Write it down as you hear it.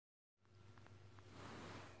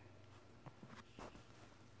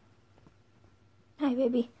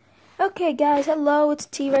baby. Okay, guys, hello, it's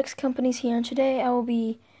T-Rex Companies here, and today I will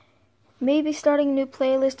be maybe starting a new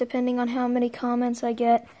playlist depending on how many comments I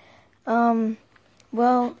get.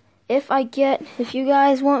 Well, if you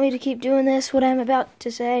guys want me to keep doing this, what I'm about to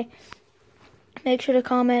say, make sure to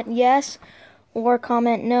comment yes or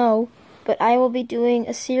comment no, but I will be doing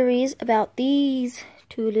a series about these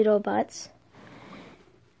two little butts.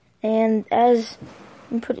 And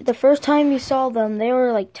the first time you saw them, they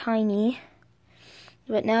were like tiny,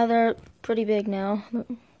 but now they're pretty big now. Blaide,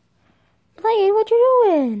 what you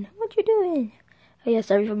doing? What you doing? Oh yeah,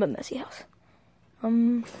 sorry for my messy house.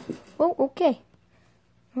 Oh, okay.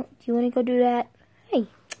 Oh, do you want to go do that? Hey, do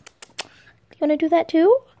you want to do that too?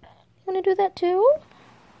 You want to do that too?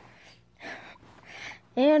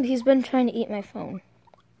 And he's been trying to eat my phone.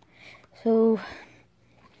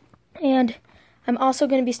 And I'm also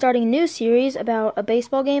going to be starting a new series about a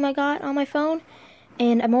baseball game I got on my phone.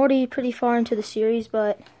 And I'm already pretty far into the series,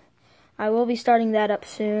 but I will be starting that up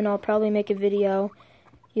soon. I'll probably make a video.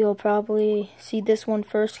 You'll probably see this one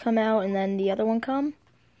first come out and then the other one come.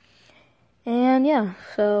 And yeah,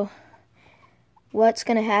 so what's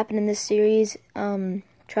going to happen in this series,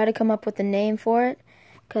 try to come up with a name for it,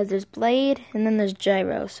 because there's Blaide and then there's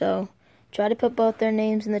Gyro. So try to put both their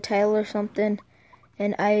names in the title or something,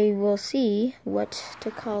 and I will see what to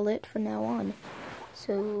call it from now on.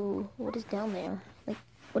 So what is down there? Like,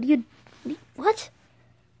 what?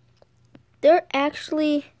 There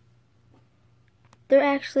actually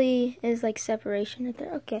is like separation right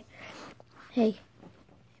there. Okay. Hey,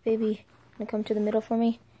 baby, wanna come to the middle for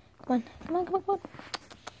me? Come on.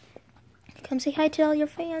 Come say hi to all your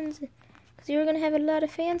fans, because you're gonna have a lot of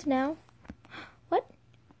fans now. What?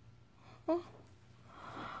 Oh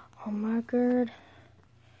my god.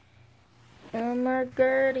 Oh my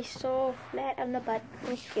god, he's so flat on the butt.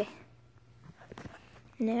 Okay.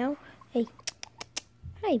 Now, hey.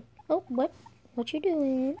 Hi. Oh, what you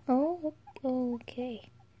doing? Oh, okay.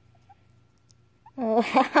 Oh,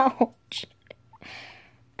 ouch.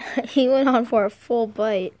 He went on for a full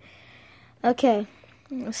bite. Okay,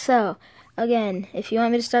 so, again, if you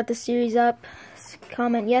want me to start the series up,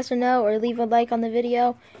 comment yes or no, or leave a like on the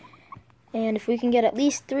video. And if we can get at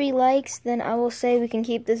least 3 likes, then I will say we can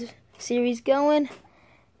keep this series going.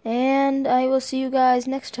 And I will see you guys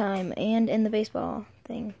next time, and in the baseball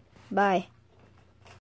thing. Bye.